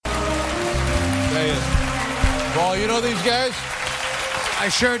Oh, you know these guys? I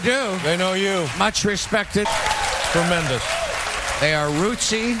sure do. They know you. Much respected. Tremendous. They are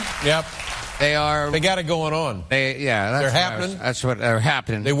rootsy. Yep. They got it going on. They're happening. That's what they're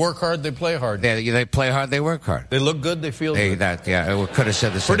happening. They work hard. They play hard. They play hard. They work hard. They look good. They feel good. I could have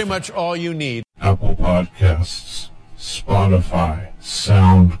said the same. Pretty much all you need. Apple Podcasts, Spotify,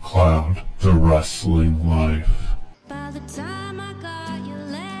 SoundCloud, The Wrestling Life. By the time I got your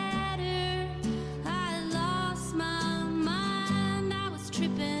letter, I lost my mind. I was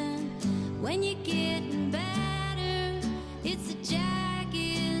tripping. When you're getting better, it's a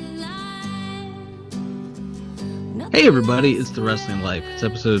jagged line. Hey everybody, it's The Wrestling Life. It's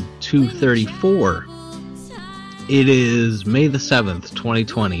episode 234. It is May the 7th,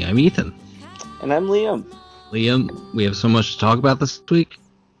 2020. I'm Ethan. And I'm Liam. Liam, we have so much to talk about this week.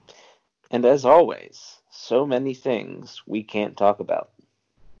 And as always, so many things we can't talk about.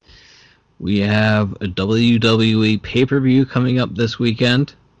 We have a WWE pay-per-view coming up this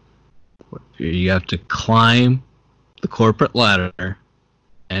weekend. You have to climb the corporate ladder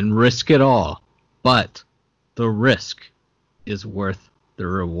and risk it all. But the risk is worth the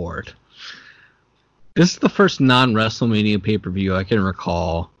reward. This is the first non-WrestleMania pay-per-view I can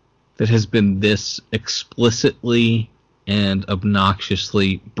recall that has been this explicitly and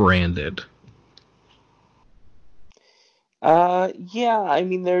obnoxiously branded. Yeah, I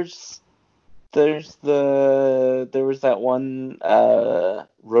mean, there was that one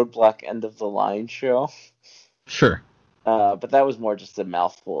Roadblock End of the Line show. Sure. But that was more just a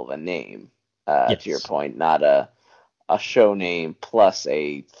mouthful of a name, yes. To your point, not a show name plus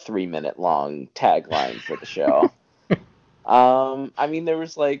a 3-minute long tagline for the show. I mean, there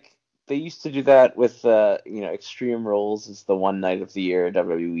was they used to do that with, Extreme Rules is the one night of the year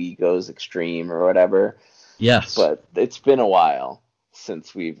WWE goes extreme or whatever. Yes. But it's been a while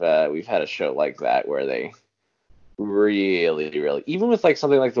since we've had a show like that where they really, even with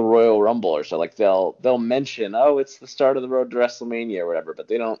something like the Royal Rumble or so, they'll mention, oh, it's the start of the road to WrestleMania or whatever, but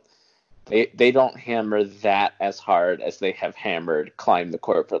they don't hammer that as hard as they have hammered climb the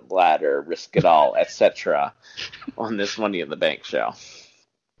corporate ladder, risk it all, etc. on this Money in the Bank show.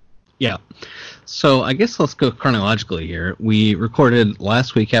 Yeah. So I guess let's go chronologically here. We recorded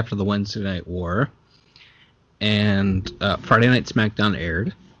last week after the Wednesday Night War, and Friday Night SmackDown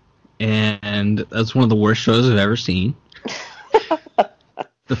aired, and that's one of the worst shows I've ever seen.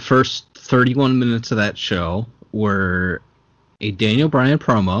 The first 31 minutes of that show were a Daniel Bryan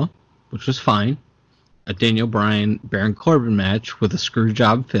promo, which was fine, a Daniel Bryan Baron Corbin match with a screw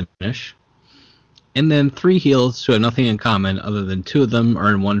job finish, and then 3 heels who have nothing in common other than 2 of them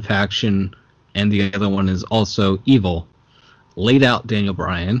are in one faction and the other one is also evil. Laid out Daniel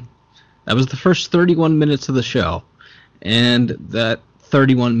Bryan. That was the first 31 minutes of the show, and that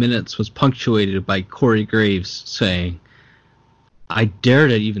 31 minutes was punctuated by Corey Graves saying, I dare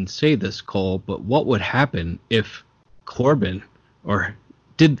to even say this, Cole, but what would happen if Corbin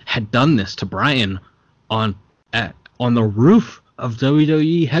had done this to Bryan on the roof of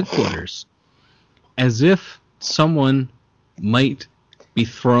WWE headquarters? As if someone might be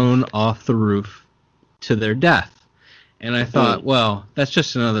thrown off the roof to their death. And I thought, well, that's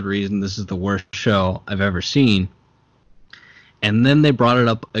just another reason this is the worst show I've ever seen. And then they brought it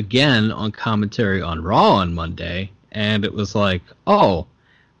up again on commentary on Raw on Monday, and it was like, oh,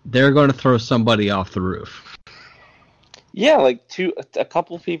 they're going to throw somebody off the roof. Yeah, a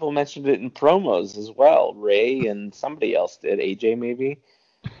couple people mentioned it in promos as well. Ray and somebody else did, AJ maybe.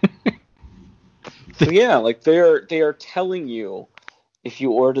 So yeah, they are telling you, if you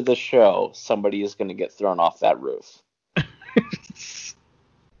order the show, somebody is going to get thrown off that roof.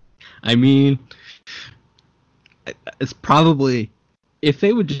 I mean, it's probably, if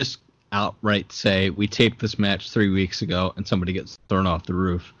they would just outright say, we taped this match 3 weeks ago and somebody gets thrown off the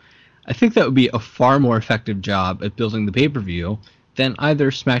roof, I think that would be a far more effective job at building the pay-per-view than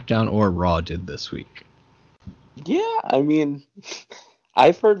either SmackDown or Raw did this week. Yeah, I mean,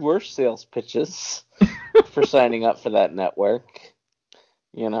 I've heard worse sales pitches for signing up for that network.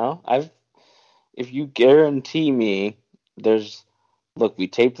 If you guarantee me we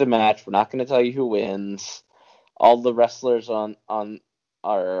taped the match, we're not going to tell you who wins. All the wrestlers are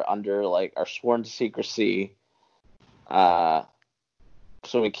under are sworn to secrecy. So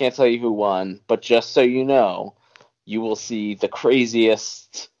we can't tell you who won, but just so you know, you will see the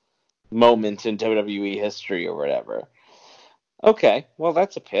craziest moment in WWE history or whatever. Okay, well,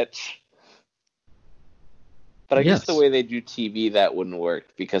 that's a pitch. But I guess the way they do TV, that wouldn't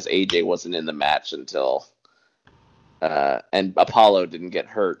work because AJ wasn't in the match until... and Apollo didn't get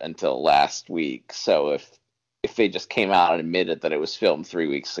hurt until last week. So if they just came out and admitted that it was filmed 3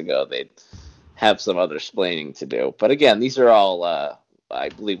 weeks ago, they'd have some other explaining to do. But again, these are all, I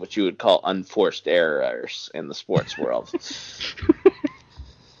believe, what you would call unforced errors in the sports world.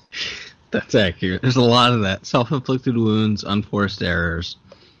 That's accurate. There's a lot of that. Self-inflicted wounds, unforced errors.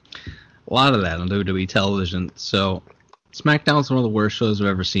 A lot of that on WWE television. So, SmackDown is one of the worst shows I've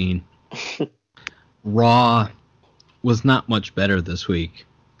ever seen. Raw was not much better this week.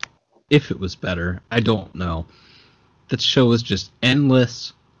 If it was better, I don't know. That show was just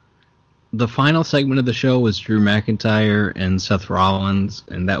endless. The final segment of the show was Drew McIntyre and Seth Rollins,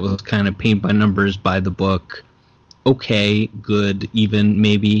 and that was kind of paint by numbers, by the book. Okay, good, even,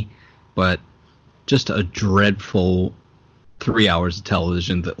 maybe, but just a dreadful 3 hours of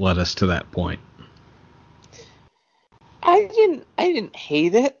television that led us to that point. I didn't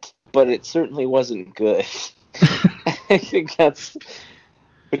hate it, but it certainly wasn't good. I think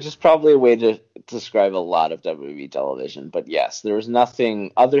which is probably a way to describe a lot of WWE television. But yes, there was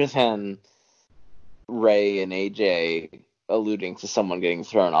nothing other than Ray and AJ alluding to someone getting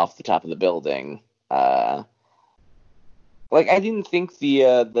thrown off the top of the building. I didn't think the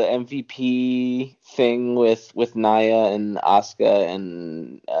MVP thing with Nia and Asuka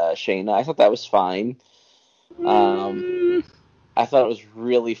and Shayna, I thought that was fine. I thought it was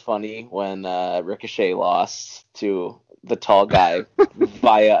really funny when Ricochet lost to the tall guy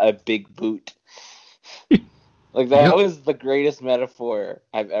via a big boot. That was the greatest metaphor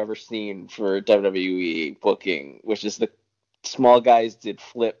I've ever seen for WWE booking, which is the small guys did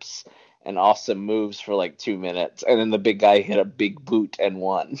flips and awesome moves for 2 minutes, and then the big guy hit a big boot and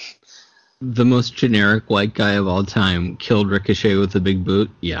won. The most generic white guy of all time killed Ricochet with a big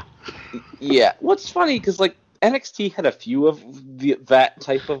boot? Yeah. Yeah. What's funny, because NXT had a few of that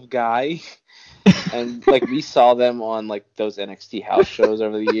type of guy, and we saw them on those NXT house shows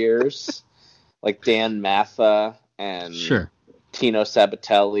over the years, like Dan Matha and Tino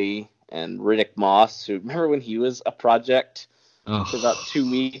Sabatelli and Riddick Moss. Who, remember when he was a project for about 2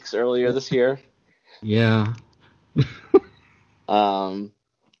 weeks earlier this year? Yeah. And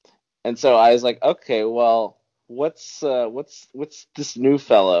so I was like, okay, well, what's this new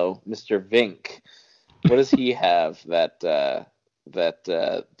fellow, Mr. Vink? What does he have that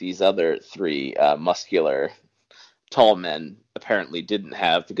these other three muscular tall men apparently didn't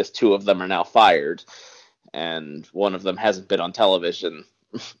have, because 2 of them are now fired and one of them hasn't been on television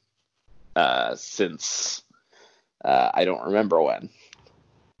since I don't remember when.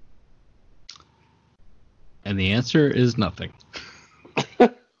 And the answer is nothing.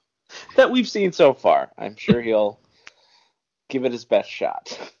 That we've seen so far. I'm sure he'll give it his best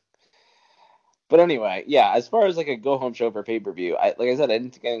shot. But anyway, yeah, as far as a go-home show for pay-per-view, like I said, I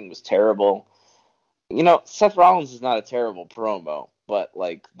didn't think anything was terrible. Seth Rollins is not a terrible promo, but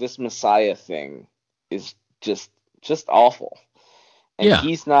this Messiah thing is just awful. And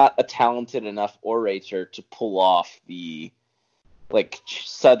he's not a talented enough orator to pull off the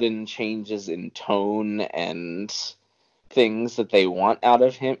sudden changes in tone and things that they want out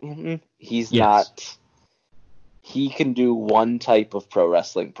of him. He's not. He can do one type of pro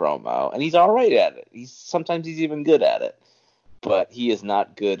wrestling promo, and he's all right at it. Sometimes he's even good at it, but he is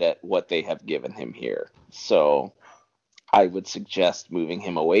not good at what they have given him here. So I would suggest moving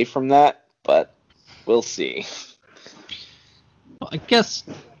him away from that, but we'll see. Well, I guess,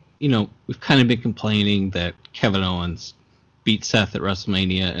 we've kind of been complaining that Kevin Owens beat Seth at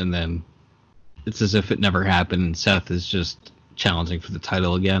WrestleMania, and then it's as if it never happened, and Seth is just challenging for the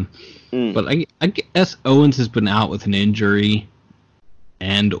title again. But I guess Owens has been out with an injury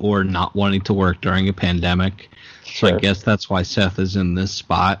and or not wanting to work during a pandemic. Sure. So I guess that's why Seth is in this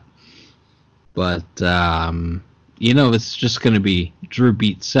spot. But, it's just going to be Drew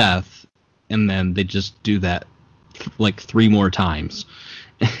beat Seth, and then they just do that 3 more times.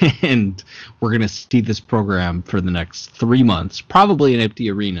 And we're going to see this program for the next 3 months, probably in empty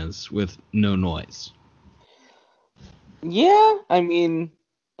arenas with no noise. Yeah,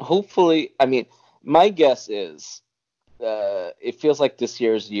 hopefully, my guess is it feels like this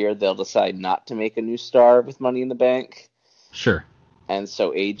year's year they'll decide not to make a new star with Money in the Bank. Sure. And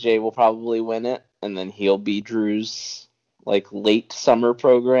so AJ will probably win it, and then he'll be Drew's late summer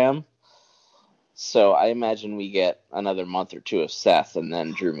program. So I imagine we get another month or 2 of Seth, and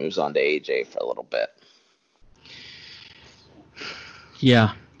then Drew moves on to AJ for a little bit.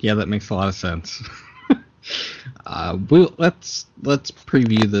 Yeah, that makes a lot of sense. Let's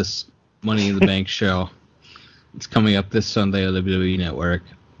preview this Money in the Bank show. It's coming up this Sunday on the WWE Network.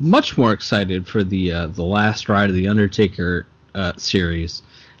 Much more excited for the last ride of the Undertaker series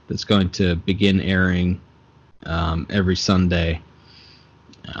that's going to begin airing every Sunday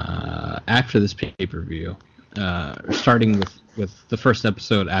after this pay-per-view. starting with the first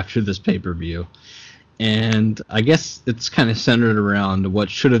episode after this pay-per-view. And I guess it's kind of centered around what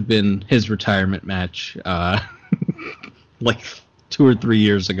should have been his retirement match, like 2 or 3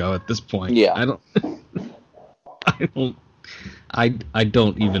 years ago at this point. Yeah. I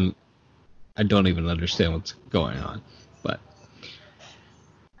don't even understand what's going on. But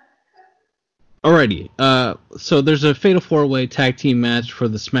alrighty, so there's a Fatal 4-Way Tag Team match for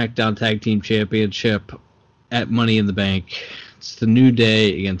the SmackDown Tag Team Championship at Money in the Bank. It's the New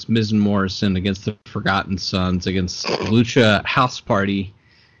Day against Miz and Morrison, against the Forgotten Sons, against Lucha House Party.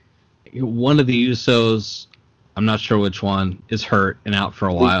 One of the Usos, I'm not sure which one, is hurt and out for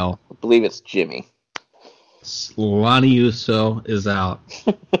a while. I believe it's Jimmy. Lonnie Uso is out.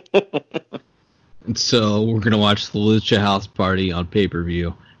 And so we're going to watch the Lucha House Party on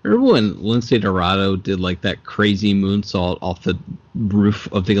pay-per-view. Remember when Lince Dorado did like that crazy moonsault off the roof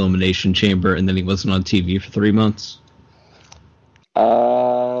of the Elimination Chamber and then he wasn't on TV for 3 months?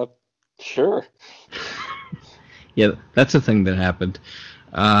 Sure. Yeah, that's a thing that happened.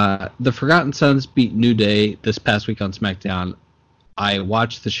 The Forgotten Sons beat New Day this past week on SmackDown. I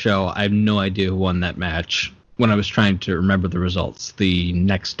watched the show. I have no idea who won that match when I was trying to remember the results the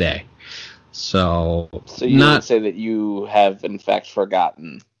next day. So you would say that you have, in fact,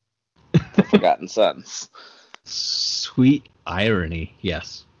 forgotten the Forgotten Sons. Sweet irony,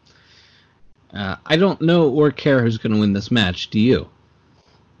 yes. I don't know or care who's going to win this match. Do you?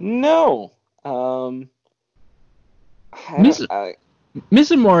 No.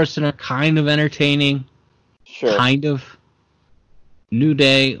 Miz and Morrison are kind of entertaining. Sure. Kind of. New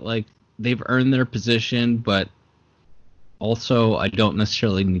Day, like, they've earned their position, but also I don't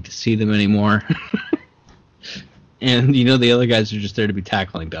necessarily need to see them anymore. And, the other guys are just there to be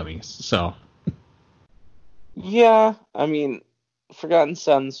tackling dummies, so. Yeah, I mean, Forgotten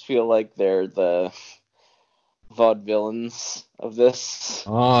Sons feel like they're the vaudevillains of this.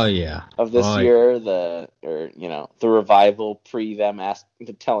 Oh yeah. Of this year, the revival pre them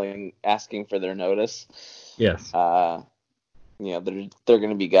asking for their notice. Yes. They're going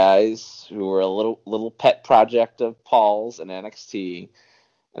to be guys who were a little pet project of Paul's in NXT,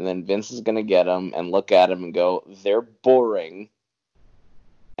 and then Vince is going to get them and look at them and go, they're boring,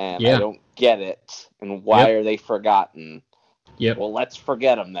 and I don't get it, and why are they forgotten? Yep. Well, let's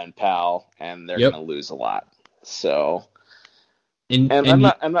forget them then, pal, and they're going to lose a lot. So, I'm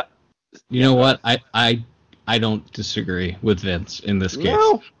not. You know what? I don't disagree with Vince in this case.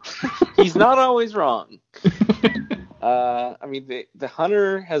 No, he's not always wrong. I mean, the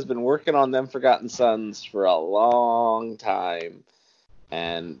Hunter has been working on them Forgotten Sons for a long time,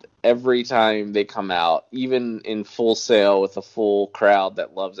 and every time they come out, even in Full Sail with a full crowd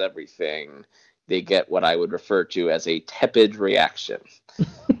that loves everything, they get what I would refer to as a tepid reaction.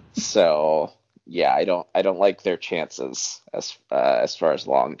 So, yeah, I don't like their chances as far as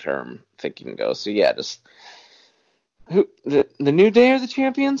long-term thinking goes. So, yeah, just the New Day are the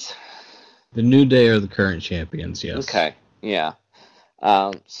champions? The New Day are the current champions, yes. Okay, yeah.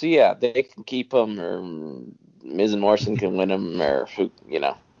 So, yeah, they can keep them, or Miz and Morrison can win them, or,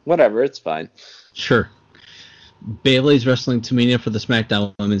 whatever, it's fine. Sure. Bayley's wrestling Tamina for the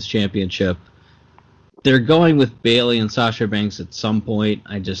SmackDown Women's Championship. They're going with Bayley and Sasha Banks at some point.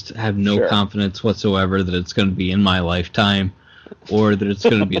 I just have no confidence whatsoever that it's going to be in my lifetime, or that it's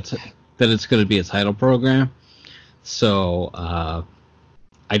going to be a title program. So,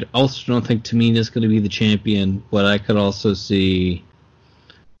 I also don't think Tamina's going to be the champion, but I could also see.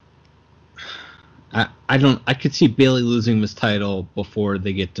 I could see Bayley losing this title before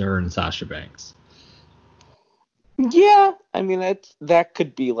they get to her and Sasha Banks. Yeah, I mean that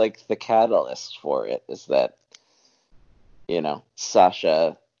could be like the catalyst for it. Is that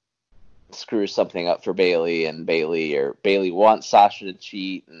Sasha screws something up for Bayley, and Bayley wants Sasha to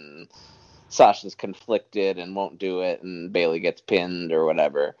cheat, and Sasha's conflicted and won't do it, and Bayley gets pinned or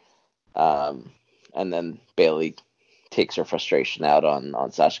whatever, and then Bayley takes her frustration out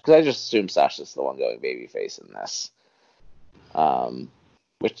on Sasha, because I just assume Sasha's the one going babyface in this.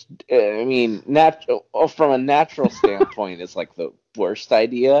 Which, I mean, from a natural standpoint, is like the worst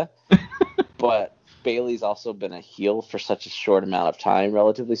idea. But Bayley's also been a heel for such a short amount of time,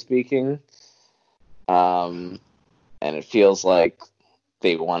 relatively speaking. And it feels like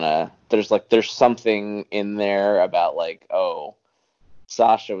they want to. There's something in there about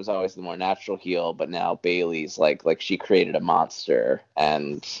Sasha was always the more natural heel, but now Bayley's like she created a monster,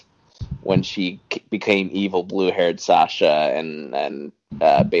 and when she became evil blue-haired Sasha, and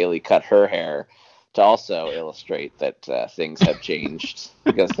Bayley cut her hair to also illustrate that things have changed,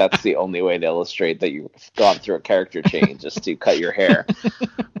 because that's the only way to illustrate that you've gone through a character change, is to cut your hair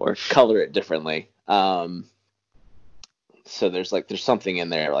or color it differently. So there's something in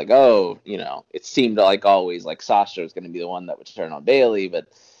there like, oh, it seemed like always like Sasha was going to be the one that would turn on Bayley, but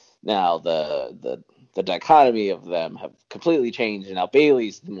now the dichotomy of them have completely changed, and now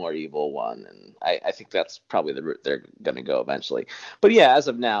Bayley's the more evil one, and I think that's probably the route they're going to go eventually. But yeah, as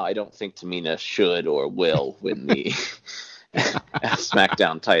of now, I don't think Tamina should or will win the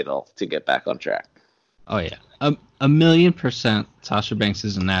SmackDown title to get back on track. Oh yeah, 1,000,000% Sasha Banks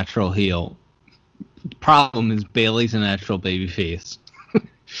is a natural heel. The problem is Bayley's a natural babyface.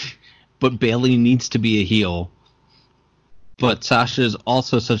 But Bayley needs to be a heel. But Sasha is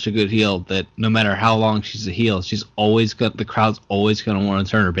also such a good heel that no matter how long she's a heel, the crowd's always going to want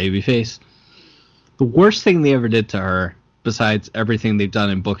to turn her babyface. The worst thing they ever did to her, besides everything they've done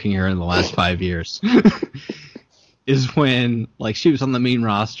in booking her in the last 5 years, is when she was on the main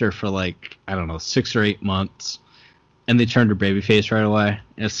roster for 6 or 8 months, and they turned her babyface right away.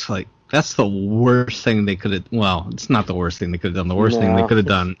 It's that's the worst thing they could have. Well, it's not the worst thing they could have done. The worst thing they could have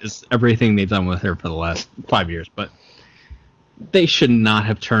done is everything they've done with her for the last 5 years. But they should not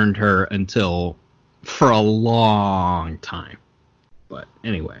have turned her for a long time. But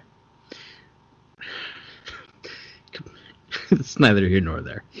anyway, it's neither here nor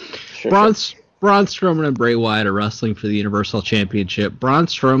there. Sure. Braun Strowman and Bray Wyatt are wrestling for the Universal Championship. Braun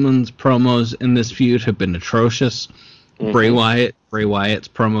Strowman's promos in this feud have been atrocious. Mm-hmm. Bray Wyatt's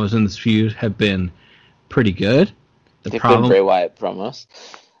promos in this feud have been pretty good. They've been Bray Wyatt promos.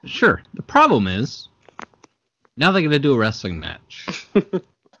 Sure. The problem is, now they're going to do a wrestling match.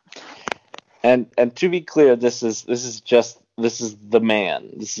 and to be clear, this is the man.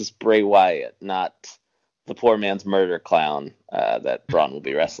 This is Bray Wyatt, not the poor man's murder clown that Braun will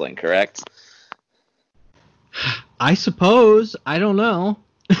be wrestling, correct? I suppose. I don't know.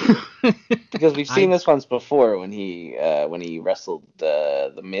 Because we've seen this once before when he wrestled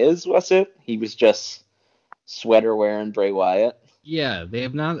the Miz, was it? He was just sweater wearing Bray Wyatt. Yeah, they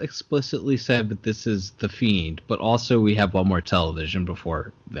have not explicitly said that this is the Fiend, but also we have one more television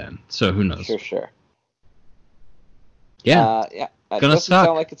before then, so who knows? Sure. Yeah, It gonna doesn't suck.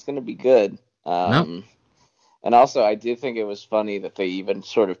 sound like it's going to be good. No. And also, I did think it was funny that they even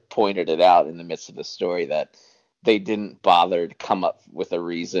sort of pointed it out in the midst of the story that they didn't bother to come up with a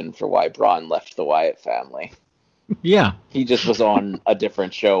reason for why Braun left the Wyatt family. Yeah. He just was on a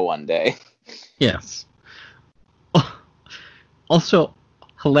different show one day. Yes. Also,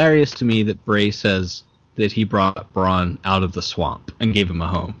 hilarious to me that Bray says that he brought Braun out of the swamp and gave him a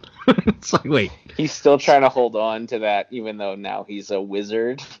home. It's like, wait. He's still trying to hold on to that, even though now he's a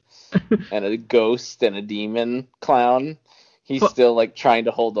wizard and a ghost and a demon clown. He's still trying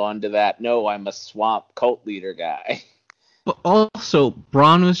to hold on to that. No, I'm a swamp cult leader guy. But also,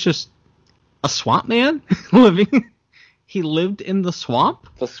 Braun was just a swamp man He lived in the swamp.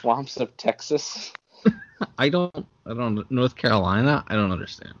 The swamps of Texas. I don't. North Carolina. I don't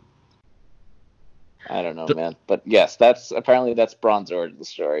understand. I don't know, man. But yes, that's Braun's origin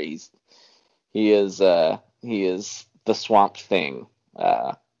story. He is the swamp thing,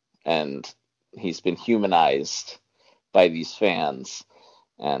 and he's been humanized by these fans,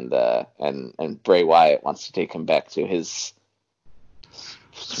 and Bray Wyatt wants to take him back to his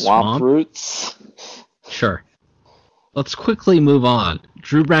swamp roots. Sure. Let's quickly move on.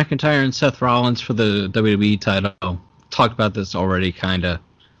 Drew McIntyre and Seth Rollins for the WWE title. Talked about this already, kind of.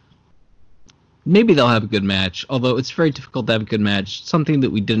 Maybe they'll have a good match, although it's very difficult to have a good match. Something that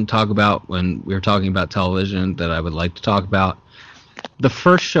we didn't talk about when we were talking about television that I would like to talk about. The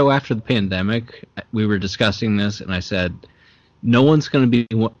first show after the pandemic, we were discussing this, and I said, no one's going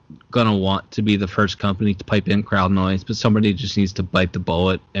to want to be the first company to pipe in crowd noise, but somebody just needs to bite the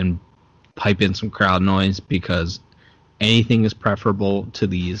bullet and pipe in some crowd noise, because anything is preferable to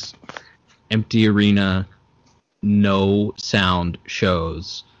these empty arena, no sound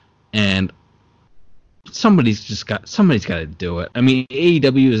shows. And somebody's got to do it. I mean,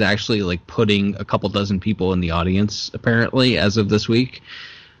 AEW is actually putting a couple dozen people in the audience, apparently, as of this week.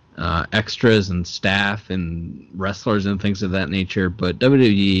 Extras and staff and wrestlers and things of that nature. But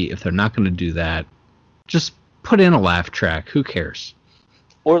WWE, if they're not going to do that, just put in a laugh track. Who cares?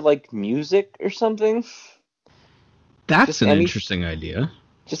 Or music or something. That's just an interesting idea.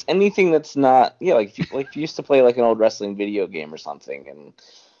 Just anything that's not, if you used to play an old wrestling video game or something,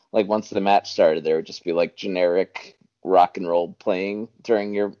 and once the match started, there would just be generic rock and roll playing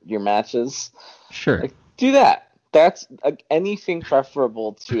during your matches. Sure. Do that. That's anything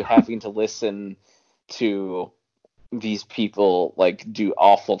preferable to having to listen to these people do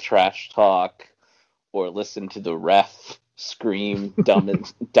awful trash talk or listen to the ref scream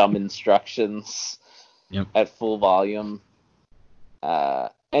dumb instructions. Yep. At full volume.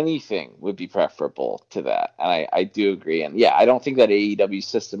 anything would be preferable to that. And I do agree. And yeah, I don't think that AEW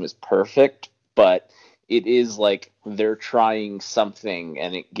system is perfect, but it is like they're trying something,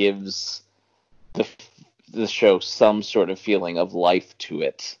 and it gives the show some sort of feeling of life to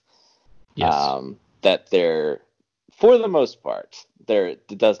it. Yes. That they're, for the most part,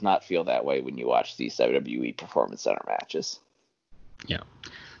 it does not feel that way when you watch these WWE Performance Center matches. Yeah.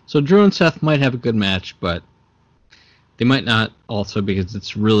 So Drew and Seth might have a good match, but they might not also, because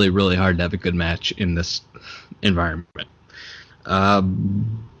it's really, really hard to have a good match in this environment.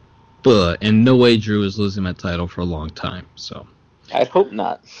 But in no way Drew is losing that title for a long time. So I'd hope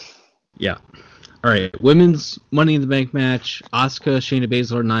not. Yeah. All right. Women's Money in the Bank match. Asuka, Shayna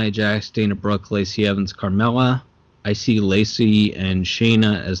Baszler, Nia Jax, Dana Brooke, Lacey Evans, Carmella. I see Lacey and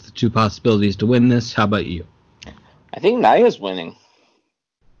Shayna as the two possibilities to win this. How about you? I think Nia's winning.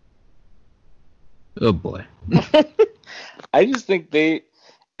 Oh, boy. I just think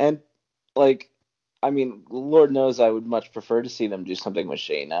Lord knows I would much prefer to see them do something with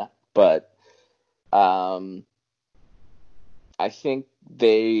Shayna, but I think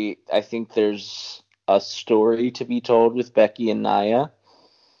there's a story to be told with Becky and Nia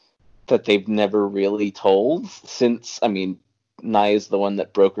that they've never really told since, Nia's the one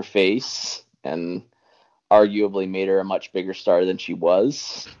that broke her face and arguably made her a much bigger star than she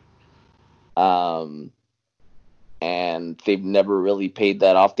was. And they've never really paid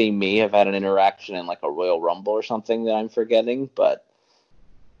that off. They may have had an interaction in like a Royal Rumble or something that I'm forgetting, but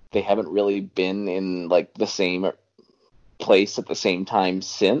they haven't really been in like the same place at the same time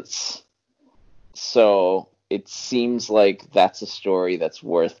since. So it seems like that's a story that's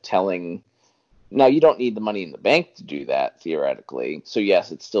worth telling. Now, you don't need the Money in the Bank to do that, theoretically. So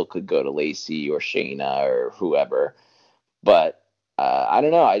yes, it still could go to Lacey or Shayna or whoever. But I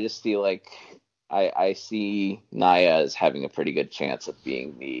don't know. I just feel like I see Nia as having a pretty good chance of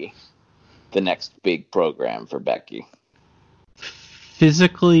being the next big program for Becky.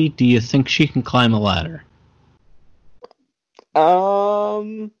 Physically, do you think she can climb a ladder?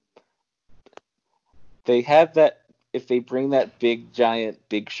 They have that, if they bring that big, giant,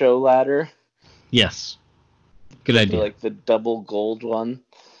 Big Show ladder. Yes. Good idea. Like the double gold one.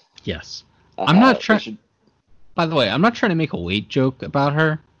 Yes. I'm not trying... By the way, I'm not trying to make a weight joke about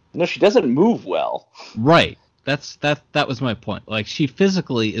her. No, she doesn't move well. Right. That was my point. Like, she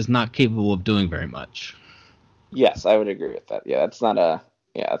physically is not capable of doing very much. Yes, I would agree with that. Yeah, it's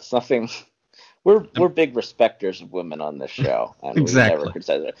nothing. We're big respecters of women on this show, and exactly. We never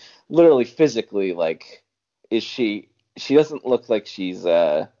criticize her. Literally, physically, like, she doesn't look like she's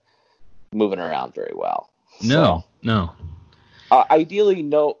moving around very well. No. Ideally,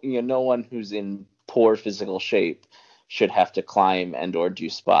 no one who's in poor physical shape should have to climb and or do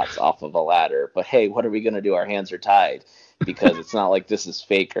spots off of a ladder. But hey, what are we going to do? Our hands are tied because it's not like this is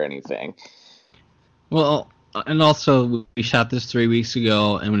fake or anything. Well, and also we shot this 3 weeks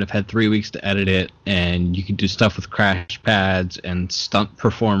ago and would have had 3 weeks to edit it, and you could do stuff with crash pads and stunt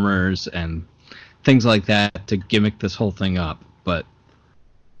performers and things like that to gimmick this whole thing up. But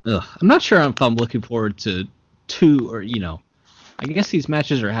I'm not sure if I'm looking forward to two, or, I guess these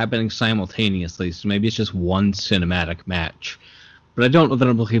matches are happening simultaneously, so maybe it's just one cinematic match. But I don't know that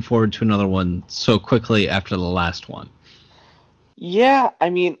I'm looking forward to another one so quickly after the last one. Yeah, I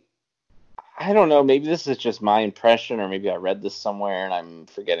don't know. Maybe this is just my impression, or maybe I read this somewhere and I'm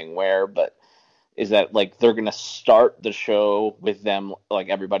forgetting where, but is that like they're going to start the show with them, like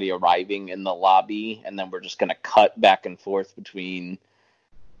everybody arriving in the lobby, and then we're just going to cut back and forth between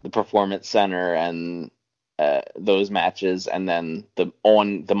the Performance Center and those matches, and then the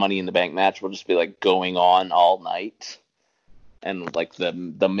Money in the Bank match will just be like going on all night, and like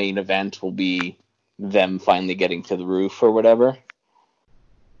the main event will be them finally getting to the roof or whatever.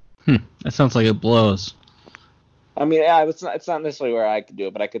 That sounds like it blows. It's not necessarily where I could do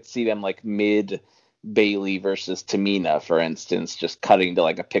it, but I could see them like mid Bayley versus Tamina, for instance, just cutting to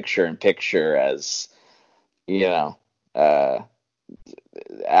like a picture-in-picture as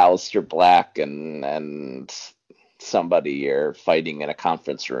Aleister Black and somebody are fighting in a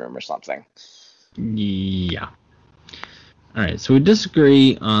conference room or something. Yeah. All right, so we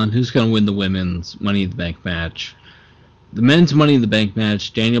disagree on who's going to win the women's Money in the Bank match. The men's Money in the Bank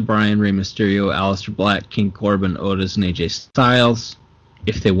match: Daniel Bryan, Rey Mysterio, Aleister Black, King Corbin, Otis, and AJ Styles.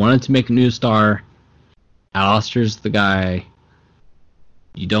 If they wanted to make a new star, Aleister's the guy.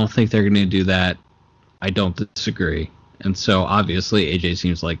 You don't think they're going to do that? I don't disagree. And so, obviously, AJ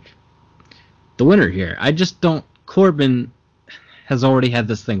seems like the winner here. I just don't... Corbin has already had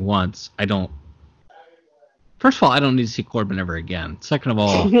this thing once. First of all, I don't need to see Corbin ever again. Second of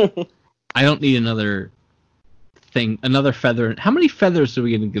all, I don't need another thing, another feather. How many feathers are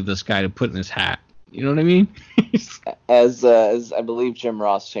we going to give this guy to put in his hat? You know what I mean? As I believe Jim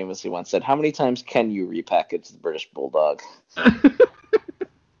Ross famously once said, how many times can you repackage the British Bulldog?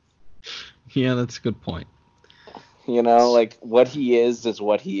 Yeah, that's a good point. You know, like, what he is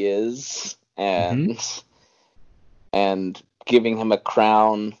what he is, and and giving him a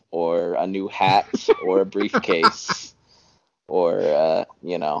crown or a new hat or a briefcase or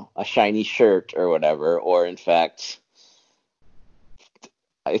you know, a shiny shirt or whatever, or in fact,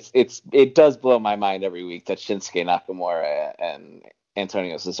 it does blow my mind every week that Shinsuke Nakamura and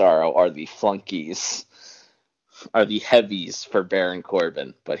Antonio Cesaro are the flunkies, are the heavies for Baron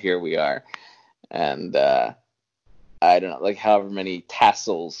Corbin, but here we are, and I don't know, like, however many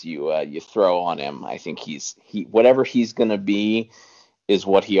tassels you throw on him, I think he whatever he's gonna be is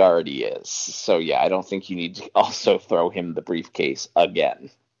what he already is. So yeah, I don't think you need to also throw him the briefcase again.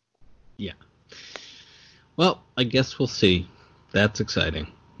 Yeah. Well, I guess we'll see. That's exciting.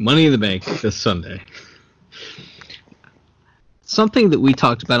 Money in the Bank this Sunday. Something that we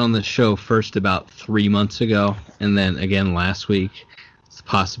talked about on the show first about 3 months ago, and then again last week, is the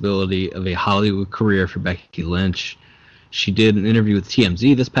possibility of a Hollywood career for Becky Lynch. She did an interview with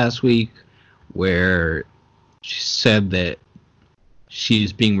TMZ this past week where she said that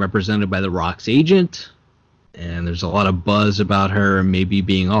she's being represented by The Rock's agent, and there's a lot of buzz about her maybe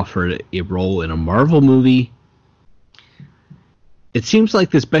being offered a role in a Marvel movie. It seems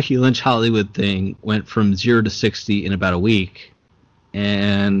like this Becky Lynch Hollywood thing went from 0 to 60 in about a week,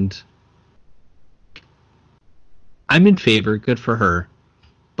 and I'm in favor. Good for her.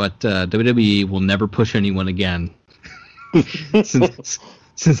 But WWE will never push anyone again since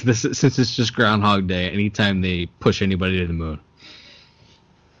it's just Groundhog Day. Anytime they push anybody to the moon.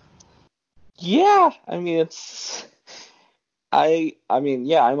 Yeah, I mean, I mean,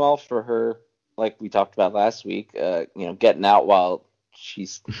 yeah, I'm all for her. Like we talked about last week, you know, getting out while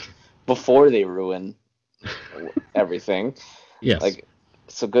she's before they ruin everything. Yes. Like,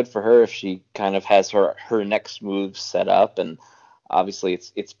 so good for her if she kind of has her next move set up, and obviously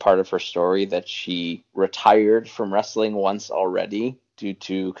it's part of her story that she retired from wrestling once already due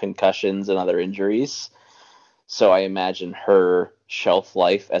to concussions and other injuries. So I imagine her shelf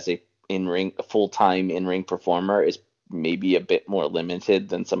life as a full-time in-ring performer is maybe a bit more limited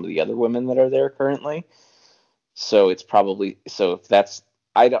than some of the other women that are there currently. So it's probably, so if that's,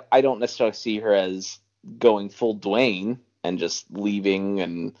 I don't necessarily see her as going full Dwayne and just leaving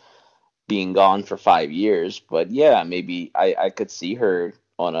and being gone for 5 years, but yeah, maybe I could see her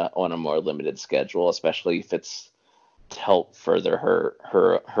on a more limited schedule, especially if it's to help further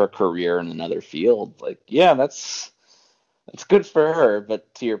her career in another field. Like, yeah, that's good for her.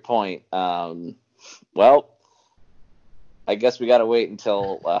 But to your point, well, I guess we got to wait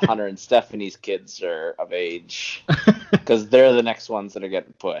until Hunter and Stephanie's kids are of age, because they're the next ones that are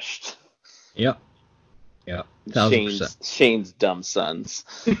getting pushed. Yep. '1000%. Shane's dumb sons.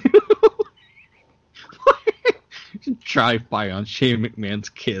 Drive by on Shane McMahon's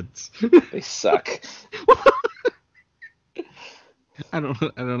kids. They suck. I don't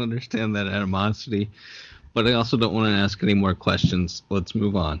understand that animosity, but I also don't want to ask any more questions. Let's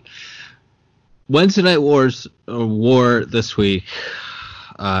move on. Wednesday Night War this week.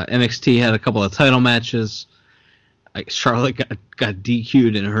 NXT had a couple of title matches. Charlotte got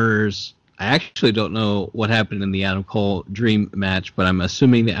DQ'd in hers. I actually don't know what happened in the Adam Cole Dream match, but I'm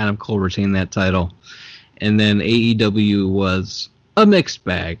assuming that Adam Cole retained that title. And then AEW was a mixed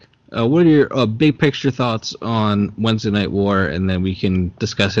bag. What are your big picture thoughts on Wednesday Night War, and then we can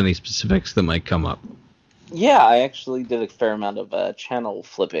discuss any specifics that might come up. Yeah, I actually did a fair amount of channel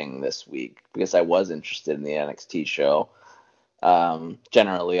flipping this week because I was interested in the NXT show.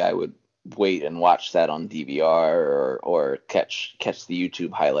 Generally, I would wait and watch that on DVR or catch the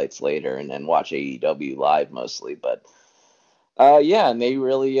YouTube highlights later and then watch AEW live mostly. But yeah, and they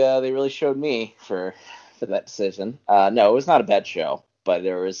really showed me for that decision. No, it was not a bad show, but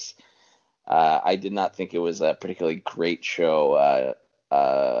there was I did not think it was a particularly great show.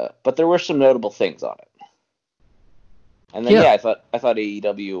 But there were some notable things on it. And then I thought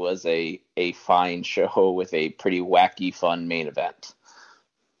AEW was a fine show with a pretty wacky, fun main event.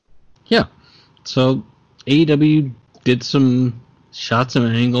 Yeah. So AEW did some shots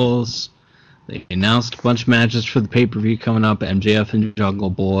and angles. They announced a bunch of matches for the pay-per-view coming up, MJF and Jungle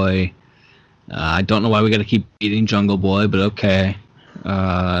Boy. I don't know why we got to keep beating Jungle Boy, but okay.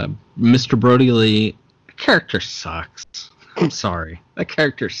 Mr. Brody Lee, the character sucks. I'm sorry. That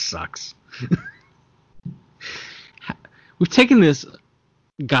character sucks. We've taken this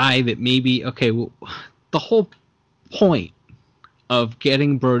guy that maybe, okay, well, the whole point of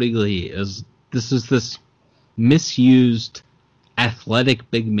getting Brody Lee is this misused athletic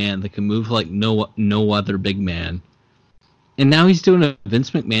big man that can move like no other big man. And now he's doing a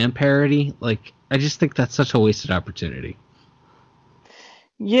Vince McMahon parody. Like, I just think that's such a wasted opportunity.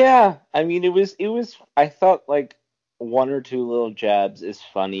 Yeah, I mean, it was. I thought like one or two little jabs is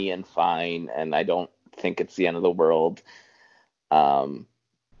funny and fine, and I don't think it's the end of the world. And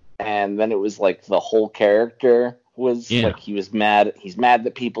then it was like the whole character was like he was mad. He's mad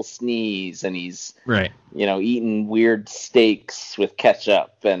that people sneeze, and he's eating weird steaks with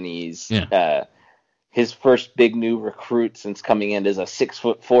ketchup, and he's his first big new recruit since coming in is a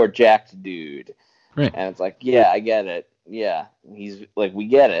 6'4" jacked dude. Right. And it's like, yeah, I get it. Yeah. He's like, we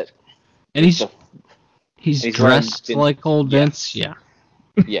get it. And he's dressed like old Vince. Yeah.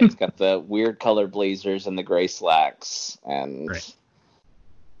 Yeah, he's got the weird color blazers and the gray slacks. And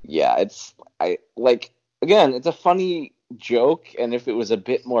it's a funny joke, and if it was a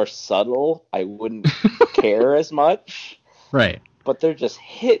bit more subtle, I wouldn't care as much. Right. But they're just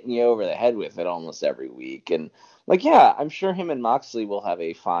hitting you over the head with it almost every week. And, like, yeah, I'm sure him and Moxley will have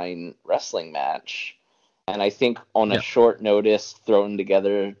a fine wrestling match. And I think on a short notice, thrown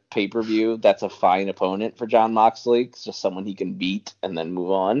together pay-per-view, that's a fine opponent for Jon Moxley. It's just someone he can beat and then move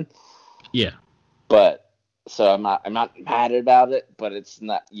on. Yeah. But, so I'm not mad about it, but it's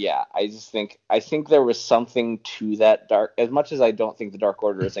not, I think there was something to that dark, as much as I don't think the Dark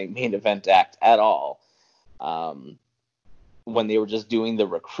Order is a main event act at all. When they were just doing the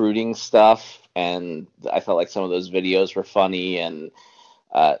recruiting stuff, and I felt like some of those videos were funny, and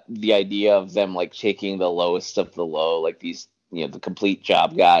the idea of them like taking the lowest of the low, like these, the complete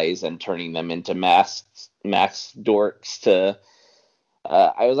job guys, and turning them into max dorks to,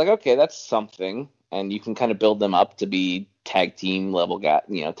 I was like, okay, that's something, and you can kind of build them up to be tag team level guy,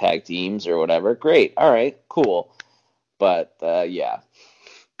 tag teams or whatever. Great, all right, cool, but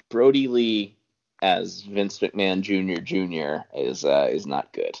Brody Lee as Vince McMahon Jr. is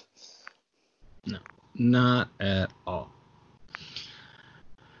not good. No, not at all.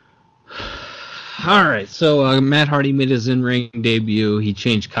 All right, so Matt Hardy made his in-ring debut. He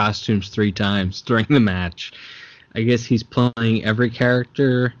changed costumes 3 times during the match. I guess he's playing every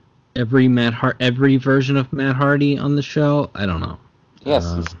character, every version of Matt Hardy on the show. I don't know.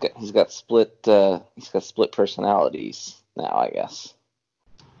 Yes, he's got split personalities now, I guess.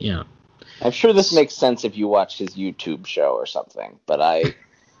 Yeah. I'm sure this makes sense if you watch his YouTube show or something, but I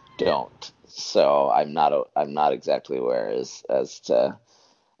don't. So I'm not exactly aware as to,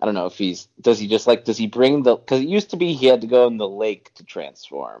 I don't know if does he bring because it used to be he had to go in the lake to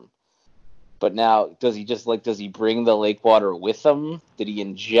transform, but now does he bring the lake water with him? Did he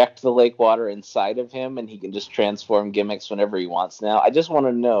inject the lake water inside of him and he can just transform gimmicks whenever he wants now? I just want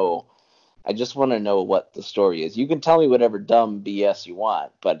to know what the story is. You can tell me whatever dumb BS you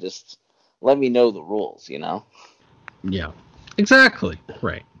want, but just let me know the rules, Yeah, exactly.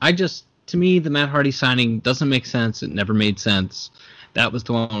 Right. To me, the Matt Hardy signing doesn't make sense. It never made sense. That was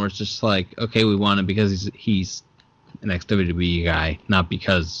the one where it's just like, okay, we want him because he's an ex-WWE guy, not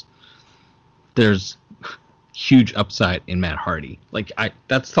because there's huge upside in Matt Hardy. Like,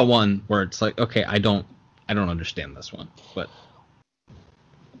 that's the one where it's like, okay, I don't understand this one, but.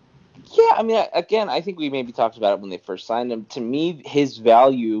 Yeah, I mean, again, I think we maybe talked about it when they first signed him. To me, his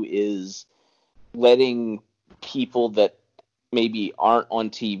value is letting people that maybe aren't on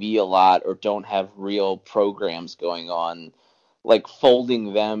TV a lot or don't have real programs going on, like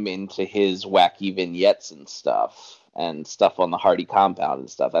folding them into his wacky vignettes and stuff on the Hardy compound and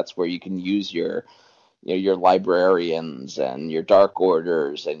stuff. That's where you can use your librarians and your Dark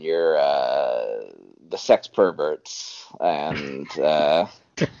Orders and your the sex perverts and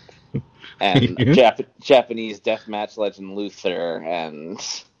Japanese deathmatch legend Luther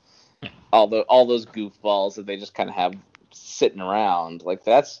and all those goofballs that they just kind of have sitting around. Like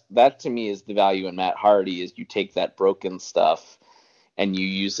that to me is the value in Matt Hardy, is you take that broken stuff and you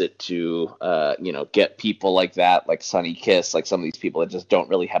use it to get people like that, like Sonny Kiss, like some of these people that just don't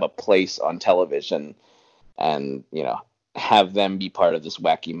really have a place on television, and have them be part of this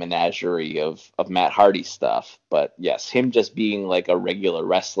wacky menagerie of Matt Hardy stuff. But yes, him just being like a regular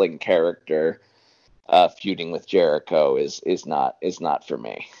wrestling character feuding with Jericho is not for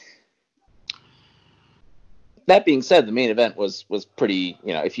me. That being said, the main event was pretty,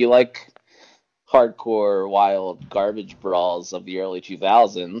 if you like hardcore, wild, garbage brawls of the early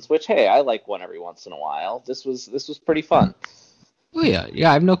 2000s, which, hey, I like one every once in a while, this was pretty fun. Oh yeah,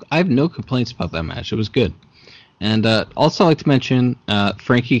 I have no complaints about that match. It was good. And also, I'd like to mention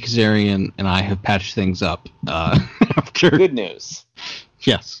Frankie Kazarian and I have patched things up after. Good news.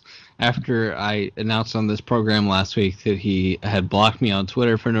 Yes, after I announced on this program last week that he had blocked me on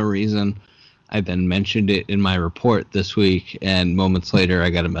Twitter for no reason. I then mentioned it in my report this week, and moments later I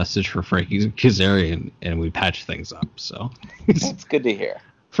got a message for Frankie Kazarian, and we patched things up. So That's good to hear.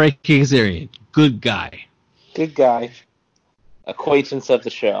 Frankie Kazarian, good guy. Good guy. Acquaintance of the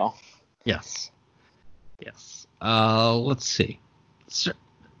show. Yes. Let's see.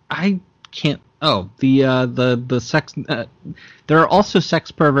 I can't. Oh, the sex. There are also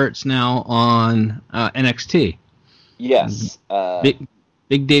sex perverts now on NXT. Yes. Big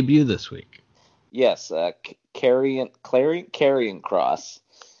debut this week. Yes. Karrion Cross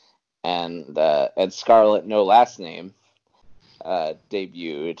and Scarlett, no last name,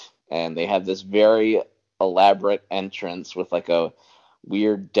 debuted, and they have this very elaborate entrance with like a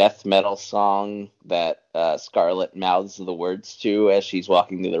weird death metal song that Scarlett mouths the words to as she's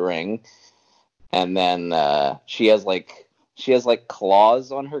walking to the ring, and then she has like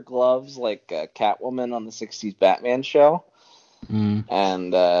claws on her gloves like Catwoman on the '60s Batman show,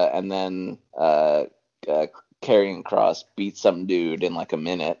 and then Karrion Cross beats some dude in like a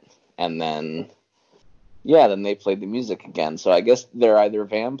minute, and then they played the music again. So I guess they're either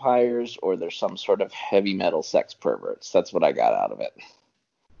vampires or they're some sort of heavy metal sex perverts. That's what I got out of it.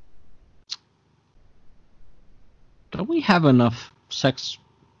 Don't we have enough sex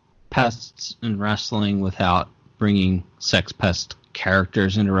pests in wrestling without bringing sex pest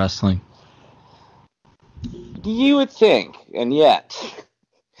characters into wrestling? You would think, and yet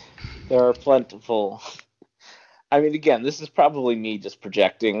there are plentiful. I mean, again, this is probably me just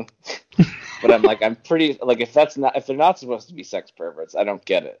projecting, but I'm pretty like if they're not supposed to be sex perverts, I don't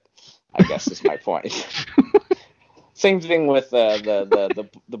get it. I guess is my point. Same thing with the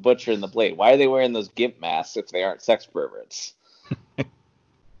Butcher and the Blade. Why are they wearing those gimp masks if they aren't sex perverts? You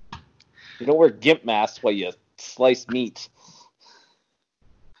don't wear gimp masks while you slice meat.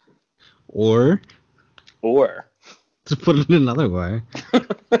 Or to put it another way.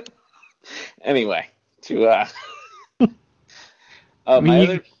 Anyway,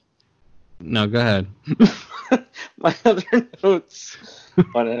 No, go ahead. My other notes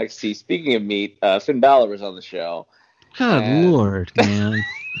on NXT. Speaking of meat, Finn Balor was on the show. God Lord, man.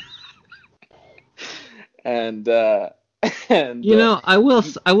 and you know, I will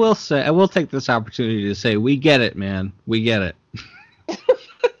say, I will take this opportunity to say, we get it, man. We get it.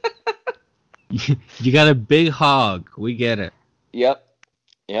 You got a big hog. We get it. Yep.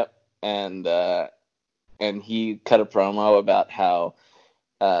 And he cut a promo about how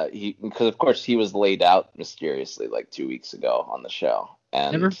because of course he was laid out mysteriously like 2 weeks ago on the show,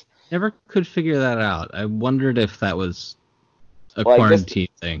 and never could figure that out. I wondered if that was a quarantine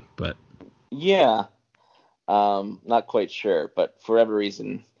thing, but yeah, not quite sure. But for whatever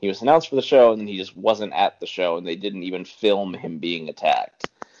reason, he was announced for the show, and then he just wasn't at the show, and they didn't even film him being attacked.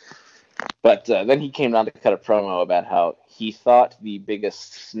 But then he came down to cut a promo about how he thought the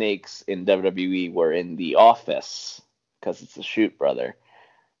biggest snakes in WWE were in the office because it's the Shoot brother.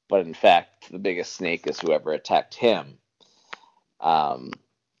 But in fact, the biggest snake is whoever attacked him. And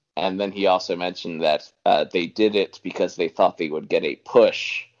then he also mentioned that they did it because they thought they would get a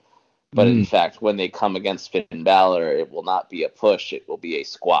push. But in fact, when they come against Finn Balor, it will not be a push. It will be a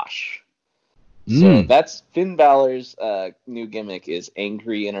squash. So that's Finn Balor's new gimmick is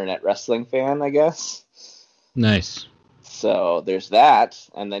angry internet wrestling fan, I guess. Nice. So there's that.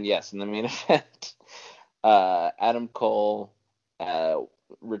 And then, yes, in the main event, Adam Cole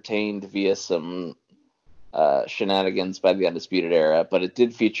retained via some shenanigans by the Undisputed Era, but it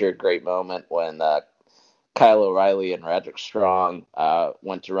did feature a great moment when Kyle O'Reilly and Roderick Strong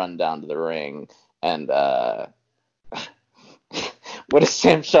went to run down to the ring, and what is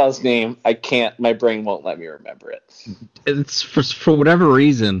Sam Shaw's name? I can't. My brain won't let me remember it. It's for whatever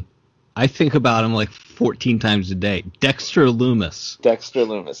reason, I think about him like 14 times a day. Dexter Loomis. Dexter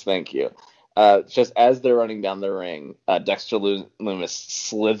Loomis, thank you. Just as they're running down the ring, Dexter Loomis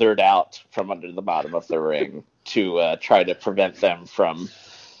slithered out from under the bottom of the ring to try to prevent them from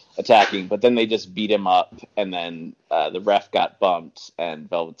attacking. But then they just beat him up, and then the ref got bumped, and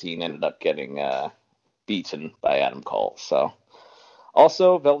Velveteen ended up getting beaten by Adam Cole. So,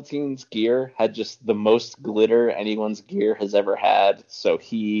 also, Velveteen's gear had just the most glitter anyone's gear has ever had. So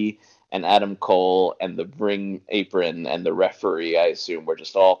he and Adam Cole and the ring apron and the referee, I assume, were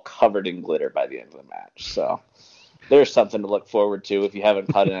just all covered in glitter by the end of the match. So there's something to look forward to if you haven't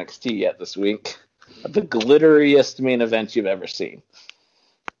caught NXT yet this week. The glitteriest main event you've ever seen.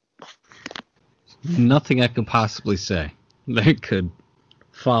 Nothing I could possibly say that could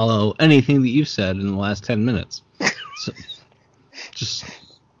follow anything that you've said in the last 10 minutes. So, just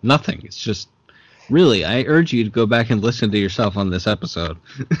nothing. It's just Really, I urge you to go back and listen to yourself on this episode.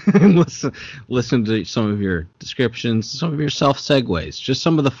 And listen to some of your descriptions, some of your self-segues, just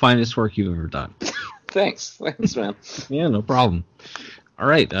some of the finest work you've ever done. Thanks, man. Yeah, no problem. All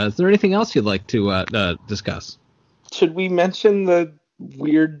right, is there anything else you'd like to discuss? Should we mention the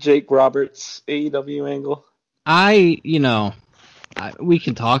weird Jake Roberts AEW angle? We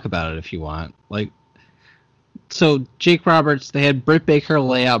can talk about it if you want. So Jake Roberts, they had Britt Baker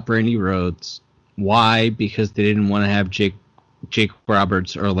lay out Brandy Rhodes. Why? Because they didn't want to have Jake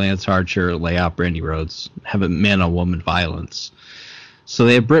Roberts or Lance Archer lay out Brandy Rhodes, have a man-on-woman violence. So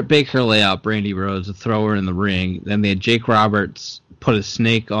they had Britt Baker lay out Brandy Rhodes to throw her in the ring. Then they had Jake Roberts put a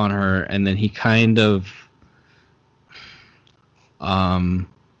snake on her, and then he kind of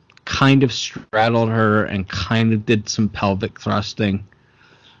straddled her and kind of did some pelvic thrusting.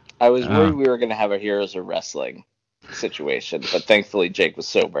 I was worried we were going to have a Heroes of Wrestling situation, but thankfully Jake was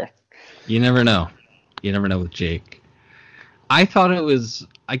sober. You never know. You never know with Jake. I thought it was,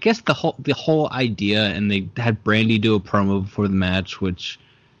 I guess the whole idea, and they had Brandy do a promo before the match, which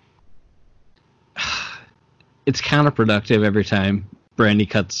it's counterproductive every time Brandy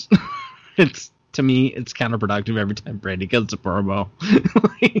cuts. To me, it's counterproductive every time Brandy cuts a promo.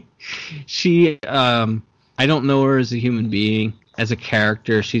 I don't know her as a human being. As a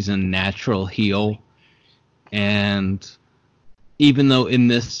character, she's a natural heel. And even though in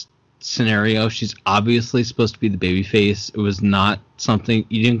this scenario she's obviously supposed to be the babyface, it was not something,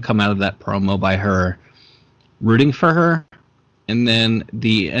 you didn't come out of that promo by her rooting for her. And then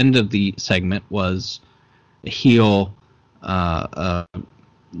the end of the segment was a heel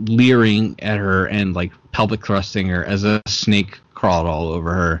leering at her and pelvic thrusting her as a snake crawled all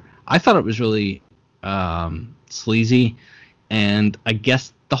over her. I thought it was really sleazy, and I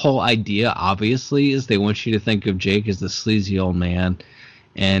guess the whole idea obviously is they want you to think of Jake as the sleazy old man,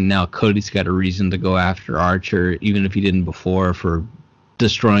 and now Cody's got a reason to go after Archer, even if he didn't before, for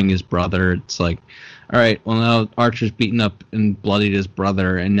destroying his brother. It's like, all right, well, now Archer's beaten up and bloodied his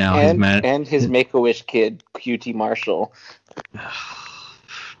brother, and now his Make-A-Wish kid, QT Marshall.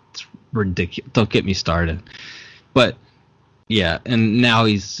 It's ridiculous. Don't get me started. But yeah, and now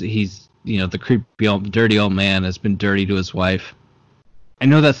he's the creepy old, dirty old man has been dirty to his wife. I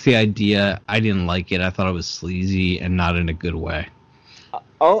know that's the idea. I didn't like it. I thought it was sleazy and not in a good way.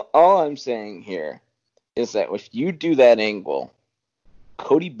 All I'm saying here is that if you do that angle,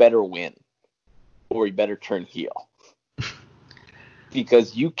 Cody better win, or he better turn heel.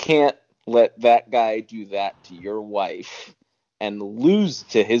 Because you can't let that guy do that to your wife and lose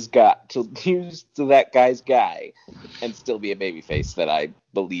to that guy's guy and still be a babyface that I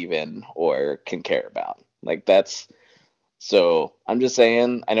believe in or can care about. So I'm just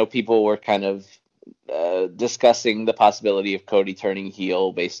saying, I know people were kind of discussing the possibility of Cody turning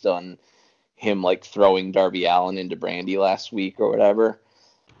heel based on him throwing Darby Allin into Brandy last week or whatever.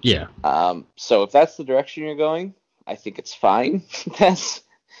 Yeah. So if that's the direction you're going, I think it's fine.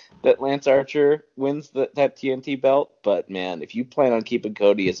 That Lance Archer wins that TNT belt. But man, if you plan on keeping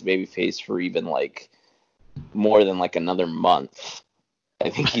Cody as a babyface for even more than another month,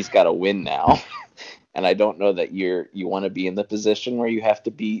 I think he's got to win now. And I don't know that you want to be in the position where you have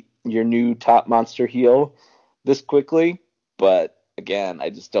to beat your new top monster heel this quickly. But again,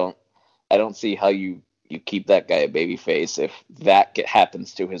 I don't see how you keep that guy a babyface if that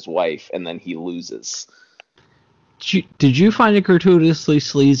happens to his wife and then he loses. Did you find it gratuitously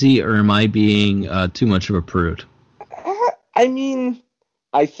sleazy, or am I being too much of a prude? I mean,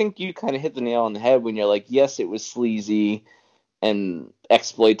 I think you kind of hit the nail on the head when you're like, yes, it was sleazy and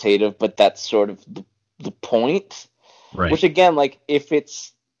exploitative, but that's sort of the point. Right. Which again,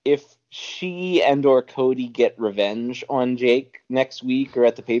 if she and or Cody get revenge on Jake next week or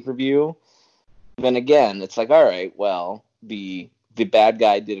at the pay-per-view, then again, it's all right, well, the bad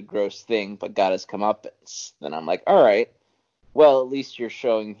guy did a gross thing but got his comeuppance. Then I'm all right, well, at least you're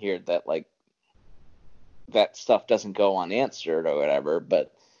showing here that that stuff doesn't go unanswered or whatever.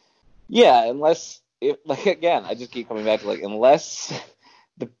 But yeah, unless again, I just keep coming back to unless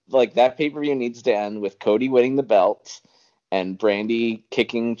that pay-per-view needs to end with Cody winning the belt and Brandy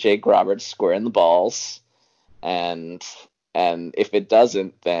kicking Jake Roberts square in the balls, and if it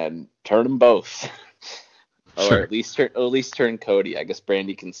doesn't, then turn them both. Sure. Or at least turn Cody. I guess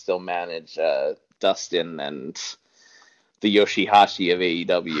Brandy can still manage Dustin and the Yoshihashi of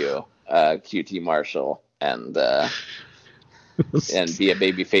AEW, QT Marshall, and be a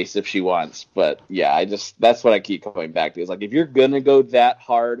babyface if she wants. But yeah, that's what I keep coming back to. Is if you're gonna go that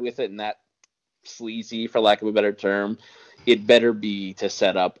hard with it and that sleazy, for lack of a better term, it better be to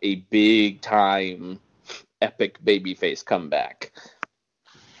set up a big time epic babyface comeback.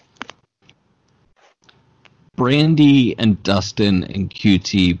 Brandy and Dustin and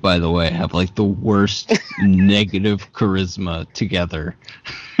QT, by the way, have like the worst negative charisma together.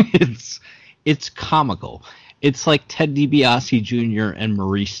 It's comical. It's like Ted DiBiase Jr. and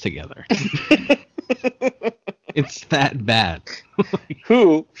Maurice together. It's that bad.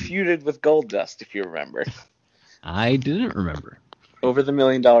 Who feuded with Goldust, if you remember? I didn't remember. Over the $1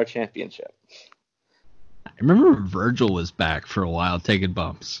 Million Championship. I remember Virgil was back for a while taking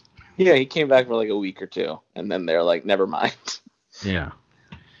bumps. Yeah, he came back for like a week or two, and then they're like, never mind. Yeah.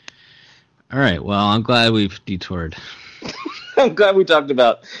 All right, well, I'm glad we've detoured. I'm glad we talked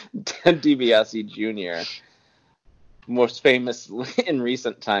about Ted DiBiase Jr., most famous in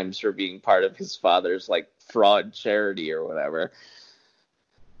recent times for being part of his father's like fraud charity or whatever.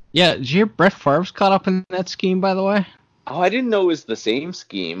 Yeah, did you hear Brett Favre's caught up in that scheme, by the way? Oh, I didn't know it was the same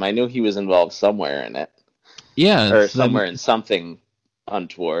scheme. I knew he was involved somewhere in it. Yeah. Or somewhere in something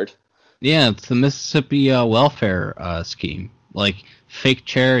untoward. Yeah, it's the Mississippi welfare scheme. Like, fake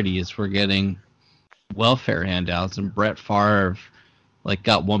charities were getting welfare handouts, and Brett Favre like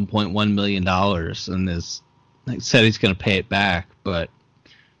got $1.1 million and is like, said he's going to pay it back, but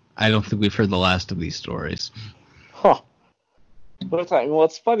I don't think we've heard the last of these stories. Huh. Well,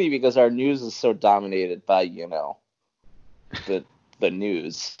 it's funny because our news is so dominated by, the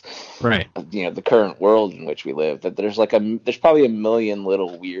news, right? The current world in which we live. That there's probably a million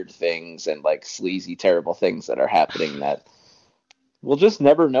little weird things and like sleazy, terrible things that are happening that we'll just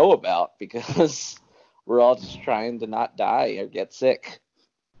never know about because we're all just trying to not die or get sick.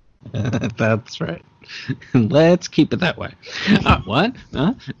 That's right. Let's keep it that way. What?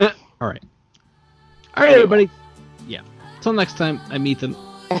 All right. All right, everybody. Yeah. Till next time, I'm Ethan.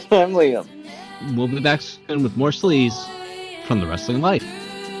 I'm Liam. We'll be back soon with more sleaze from the wrestling life.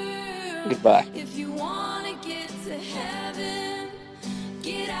 Goodbye. If you wanna get to heaven,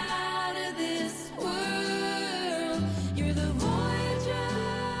 get out of this world. You're the Voyager.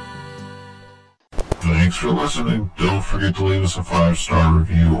 Thanks for listening. Don't forget to leave us a 5-star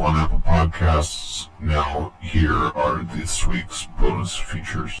review on Apple Podcasts. Now, here are this week's bonus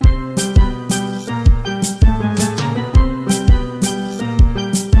features.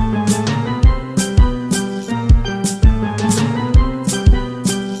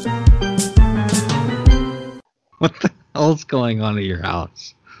 What the hell's going on at your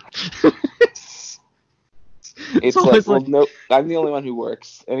house? It's like, well, no, I'm the only one who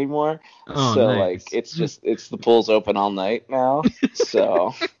works anymore. Oh, so, nice. it's the pool's open all night now.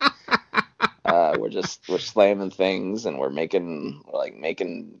 So, we're slamming things and we're making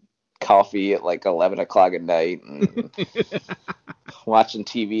coffee at like 11 o'clock at night and watching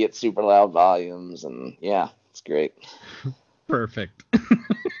TV at super loud volumes. And yeah, it's great. Perfect.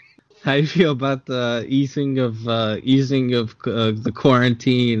 How do you feel about the easing of the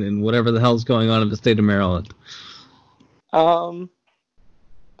quarantine and whatever the hell's going on in the state of Maryland? Well,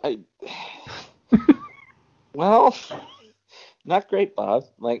 not great, Bob.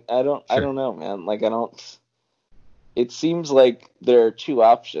 Like, I don't know, man. Like, it seems like there are two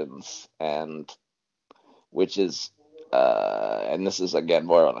options, and which is, and this is again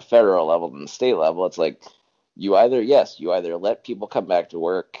more on a federal level than the state level. It's like, you either let people come back to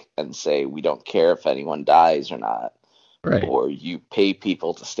work and say, we don't care if anyone dies or not, right, or you pay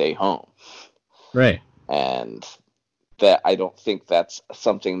people to stay home. Right. And that, I don't think that's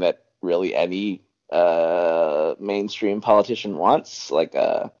something that really any mainstream politician wants. Like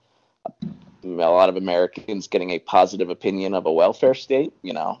a lot of Americans getting a positive opinion of a welfare state,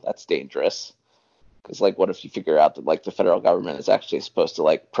 that's dangerous. Because, like, what if you figure out that, like, the federal government is actually supposed to,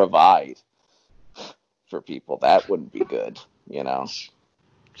 like, provide for people? That wouldn't be good,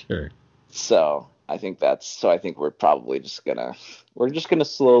 Sure. So I think we're probably just gonna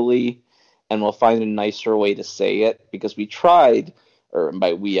slowly, and we'll find a nicer way to say it, because we tried, or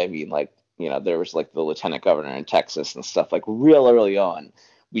by we I mean, like, there was like the lieutenant governor in Texas and stuff, like real early on,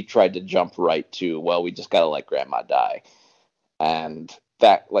 we tried to jump right to, well, we just gotta let grandma die, and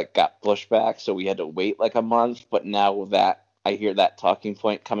that like got pushed back, so we had to wait like a month. But now that I hear that talking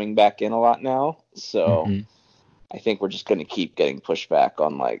point coming back in a lot now, so I think we're just going to keep getting pushed back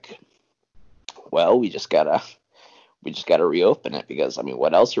on, like, well, we just gotta reopen it, because I mean,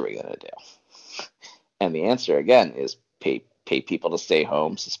 what else are we gonna do? And the answer again is pay people to stay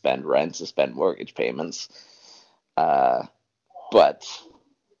home, suspend rent, suspend mortgage payments. But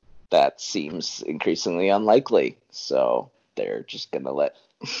that seems increasingly unlikely, so they're just gonna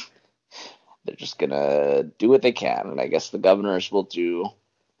do what they can, and I guess the governors will do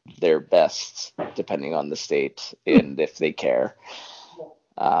their best, depending on the state and if they care,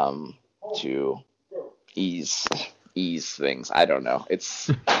 to ease things. I don't know. It's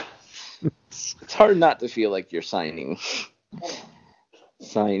it's hard not to feel like you're signing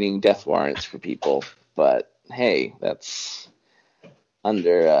death warrants for people. But hey, that's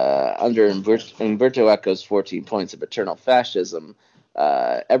under Umberto Eco's 14 points of eternal fascism.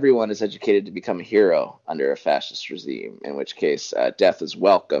 Everyone is educated to become a hero under a fascist regime, in which case death is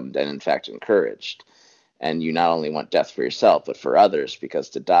welcomed and in fact encouraged. And you not only want death for yourself, but for others,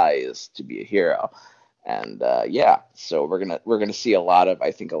 because to die is to be a hero. And so we're gonna see a lot of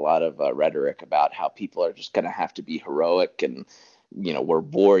rhetoric about how people are just gonna have to be heroic, and we're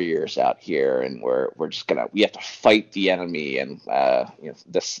warriors out here, and we have to fight the enemy, and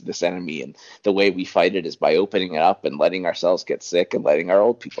this enemy, and the way we fight it is by opening it up and letting ourselves get sick and letting our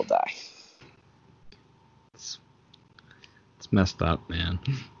old people die. It's messed up, man.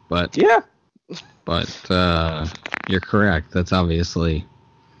 But yeah. But you're correct. That's obviously.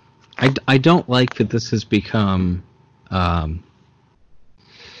 I don't like that this has become.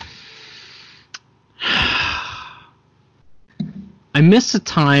 I miss a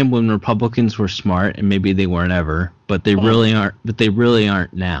time when Republicans were smart, and maybe they weren't ever, but they really aren't. But they really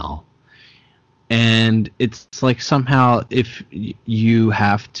aren't now. And it's like somehow if you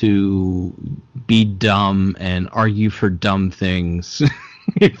have to be dumb and argue for dumb things.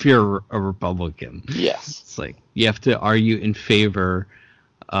 If you're a Republican. Yes. It's like you have to argue in favor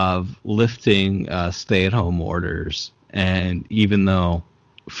of lifting stay-at-home orders. And even though,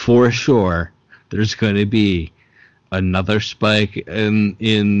 for sure, there's going to be another spike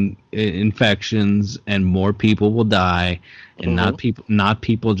in infections and more people will die, and not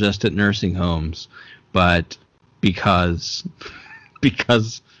people just at nursing homes, but because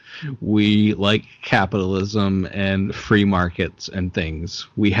we like capitalism and free markets and things,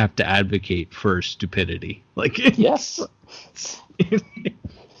 we have to advocate for stupidity. Like, yes,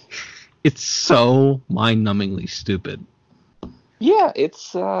 it's so mind-numbingly stupid. Yeah,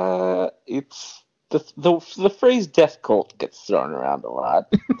 it's the phrase "death cult" gets thrown around a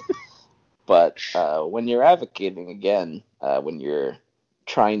lot, but when you're advocating again, when you're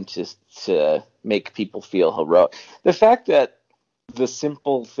trying to make people feel heroic, the fact that the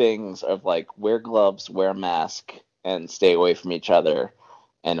simple things of like wear gloves, wear a mask, and stay away from each other,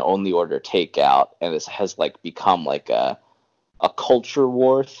 and only order takeout, and this has like become like a culture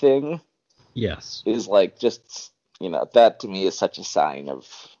war thing. Yes, is like just that to me is such a sign of,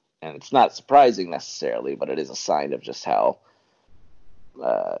 and it's not surprising necessarily, but it is a sign of just how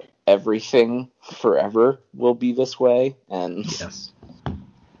everything forever will be this way. And yes.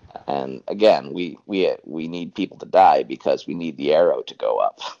 And again, we need people to die because we need the arrow to go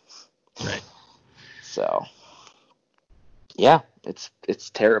up. Right. So, yeah, it's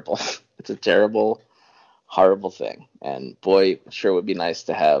terrible. It's a terrible, horrible thing. And boy, sure would be nice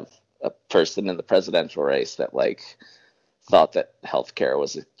to have a person in the presidential race that thought that healthcare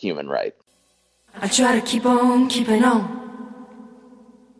was a human right. I try to keep on keeping on.